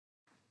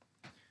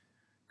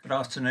Good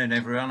afternoon,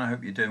 everyone. I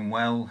hope you're doing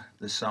well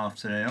this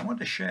afternoon. I want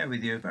to share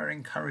with you a very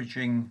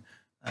encouraging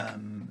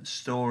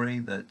story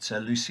that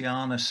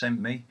Luciana sent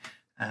me.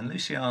 And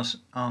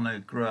Luciana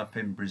grew up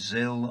in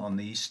Brazil, on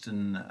the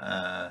eastern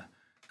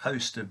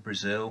coast of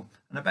Brazil,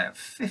 and about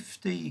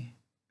 50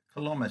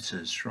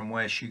 kilometers from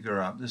where she grew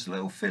up, there's a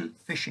little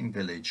fishing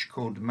village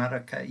called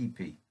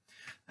Maracaipe.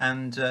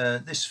 And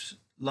this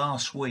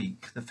last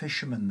week, the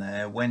fishermen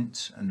there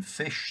went and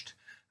fished,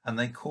 and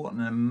they caught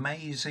an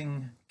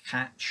amazing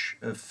catch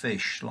of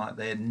fish like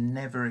they had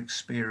never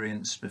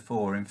experienced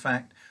before. In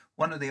fact,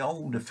 one of the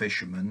older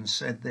fishermen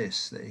said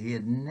this, that he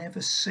had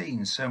never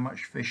seen so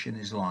much fish in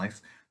his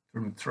life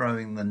from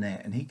throwing the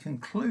net, and he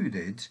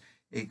concluded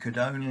it could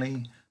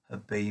only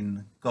have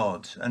been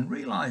God. And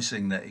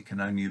realizing that it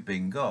can only have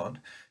been God,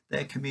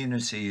 their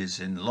community is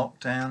in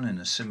lockdown in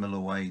a similar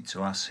way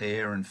to us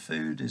here, and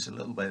food is a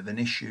little bit of an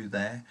issue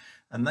there.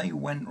 And they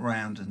went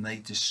round and they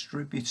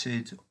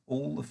distributed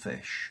all the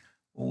fish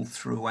all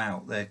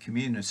throughout their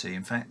community.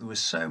 In fact, there was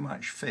so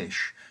much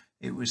fish,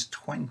 it was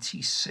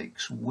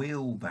 26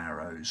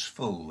 wheelbarrows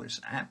full. It's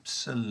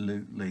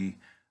absolutely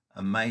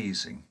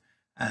amazing.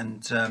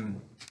 And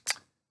it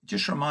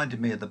just reminded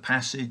me of the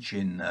passage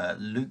in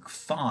Luke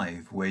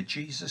 5, where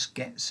Jesus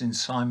gets in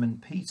Simon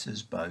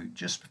Peter's boat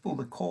just before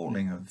the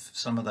calling of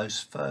some of those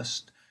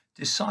first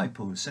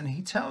disciples, and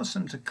he tells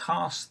them to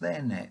cast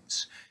their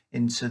nets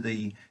into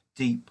the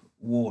deep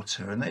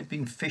water. And they'd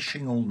been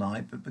fishing all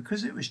night, but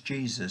because it was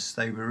Jesus,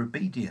 they were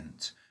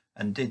obedient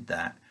and did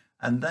that.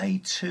 And they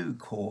too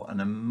caught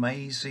an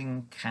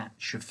amazing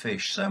catch of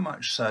fish, so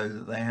much so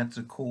that they had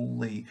to call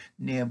the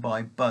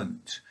nearby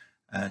boat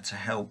to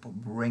help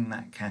bring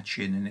that catch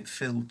in, and it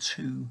filled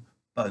 2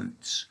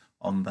 boats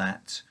on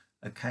that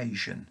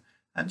occasion.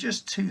 And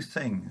just 2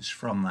 things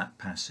from that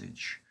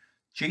passage.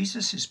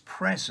 Jesus'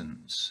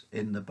 presence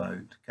in the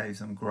boat gave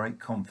them great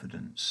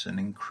confidence and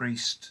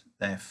increased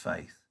their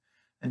faith.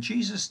 And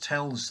Jesus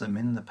tells them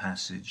in the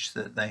passage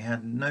that they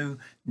had no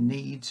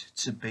need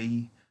to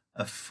be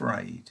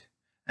afraid.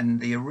 And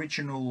the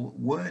original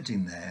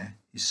wording there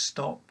is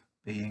stop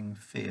being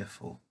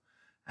fearful.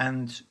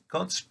 And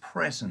God's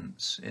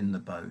presence in the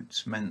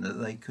boat meant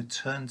that they could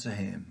turn to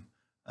him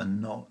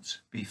and not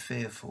be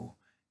fearful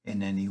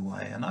in any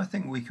way. And I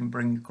think we can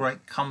bring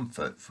great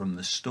comfort from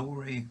the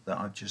story that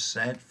I've just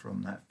said,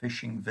 from that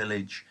fishing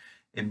village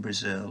in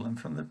Brazil, and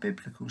from the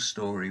biblical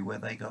story where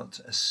they got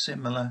a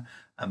similar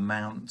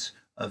amount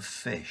of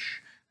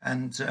fish.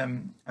 And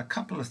a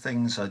couple of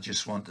things I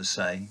just want to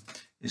say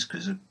is,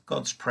 because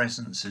God's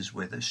presence is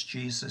with us,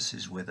 Jesus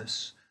is with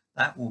us,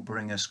 that will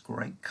bring us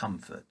great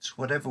comfort.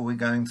 Whatever we're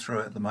going through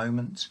at the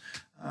moment,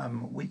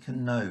 we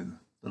can know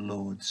the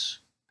Lord's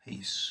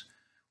peace.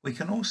 We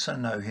can also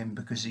know him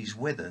because he's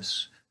with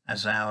us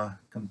as our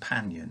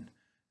companion.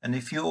 And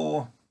if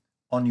you're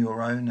on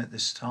your own at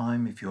this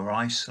time, if you're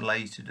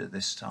isolated at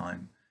this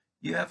time,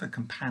 you have a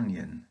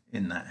companion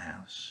in that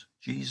house.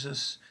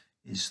 Jesus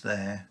is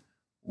there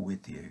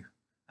with you.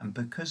 And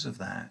because of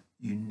that,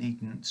 you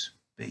needn't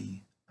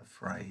be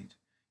afraid.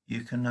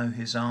 You can know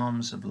his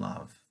arms of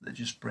love that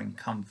just bring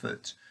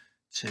comfort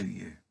to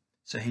you.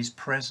 So his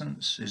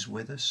presence is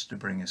with us to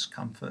bring us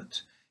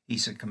comfort.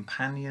 He's a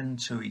companion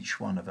to each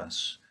one of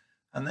us.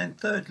 And then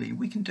thirdly,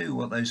 we can do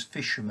what those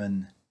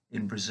fishermen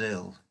in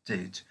Brazil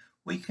did.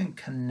 We can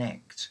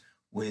connect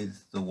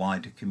with the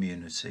wider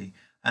community.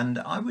 And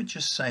I would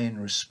just say, in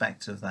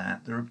respect of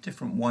that, there are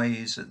different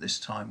ways at this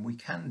time we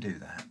can do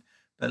that.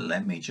 But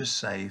let me just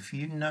say, if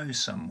you know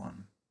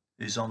someone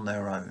who's on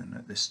their own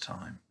at this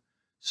time,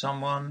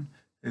 someone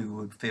who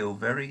would feel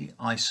very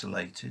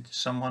isolated,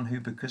 someone who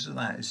because of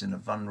that is in a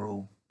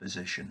vulnerable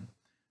position,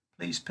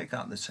 please pick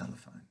up the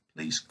telephone.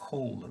 Please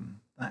call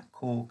them. That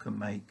call can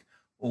make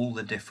all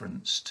the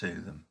difference to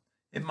them.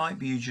 It might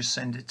be you just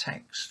send a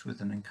text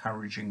with an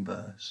encouraging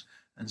verse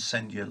and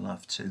send your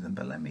love to them.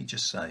 But let me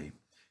just say,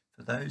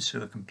 for those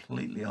who are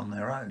completely on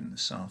their own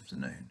this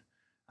afternoon,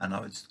 and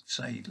I would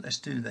say, let's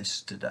do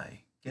this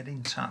today. Get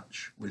in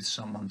touch with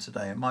someone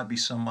today. It might be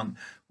someone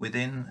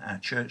within our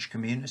church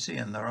community,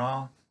 and there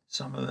are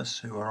some of us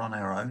who are on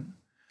our own.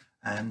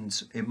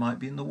 And it might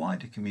be in the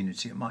wider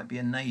community. It might be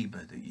a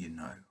neighbour that you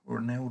know, or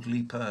an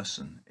elderly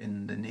person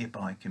in the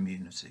nearby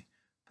community.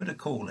 Put a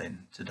call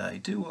in today.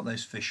 Do what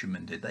those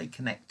fishermen did. They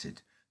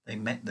connected. They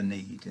met the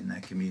need in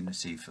their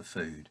community for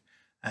food.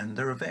 And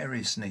there are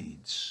various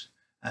needs.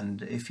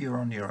 And if you're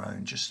on your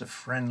own, just a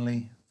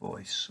friendly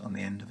voice on the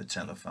end of a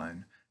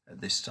telephone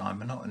at this time.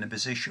 We're not in a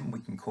position we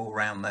can call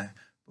round there,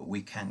 but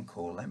we can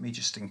call. Let me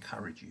just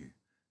encourage you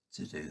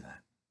to do that.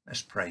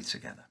 Let's pray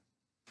together.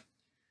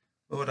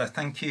 Lord, I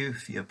thank you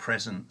for your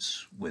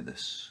presence with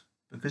us.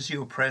 Because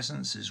your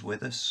presence is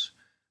with us,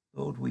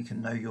 Lord, we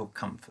can know your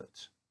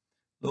comfort.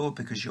 Lord,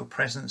 because your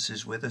presence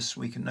is with us,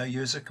 we can know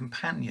you as a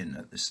companion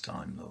at this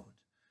time, Lord.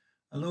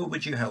 And Lord,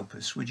 would you help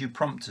us? Would you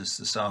prompt us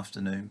this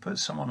afternoon? Put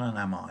someone on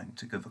our mind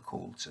to give a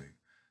call to,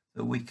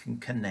 that we can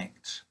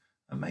connect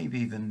and maybe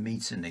even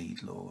meet a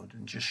need, Lord,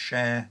 and just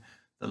share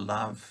the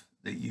love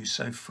that you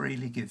so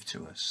freely give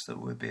to us, that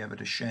we'll be able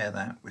to share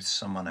that with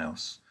someone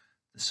else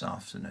this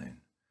afternoon.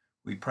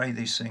 We pray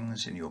these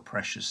things in your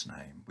precious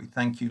name. We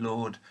thank you,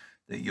 Lord,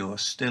 that you're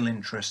still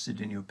interested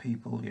in your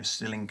people. You're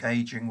still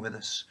engaging with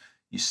us.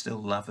 You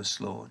still love us,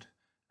 Lord.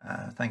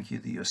 Thank you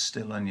that you're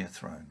still on your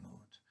throne, Lord.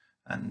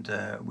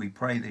 And we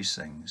pray these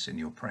things in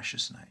your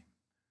precious name.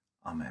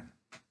 Amen.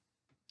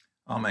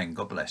 Amen.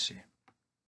 God bless you.